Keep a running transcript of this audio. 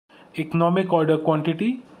Economic order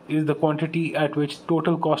quantity is the quantity at which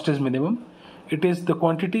total cost is minimum. It is the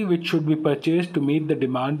quantity which should be purchased to meet the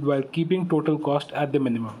demand while keeping total cost at the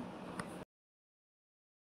minimum.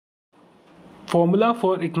 Formula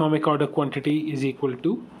for economic order quantity is equal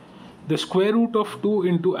to the square root of 2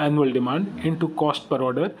 into annual demand into cost per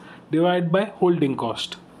order divided by holding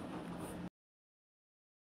cost.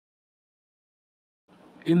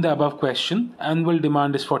 In the above question, annual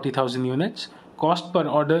demand is 40,000 units, cost per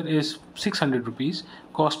order is 600 rupees,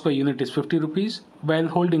 cost per unit is 50 rupees, while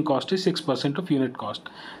holding cost is 6% of unit cost.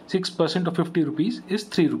 6% of 50 rupees is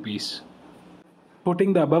 3 rupees.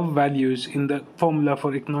 Putting the above values in the formula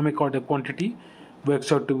for economic order quantity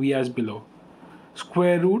works out to be as below.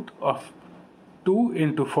 Square root of 2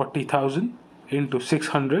 into 40,000 into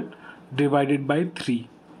 600 divided by 3,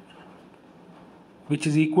 which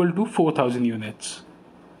is equal to 4,000 units.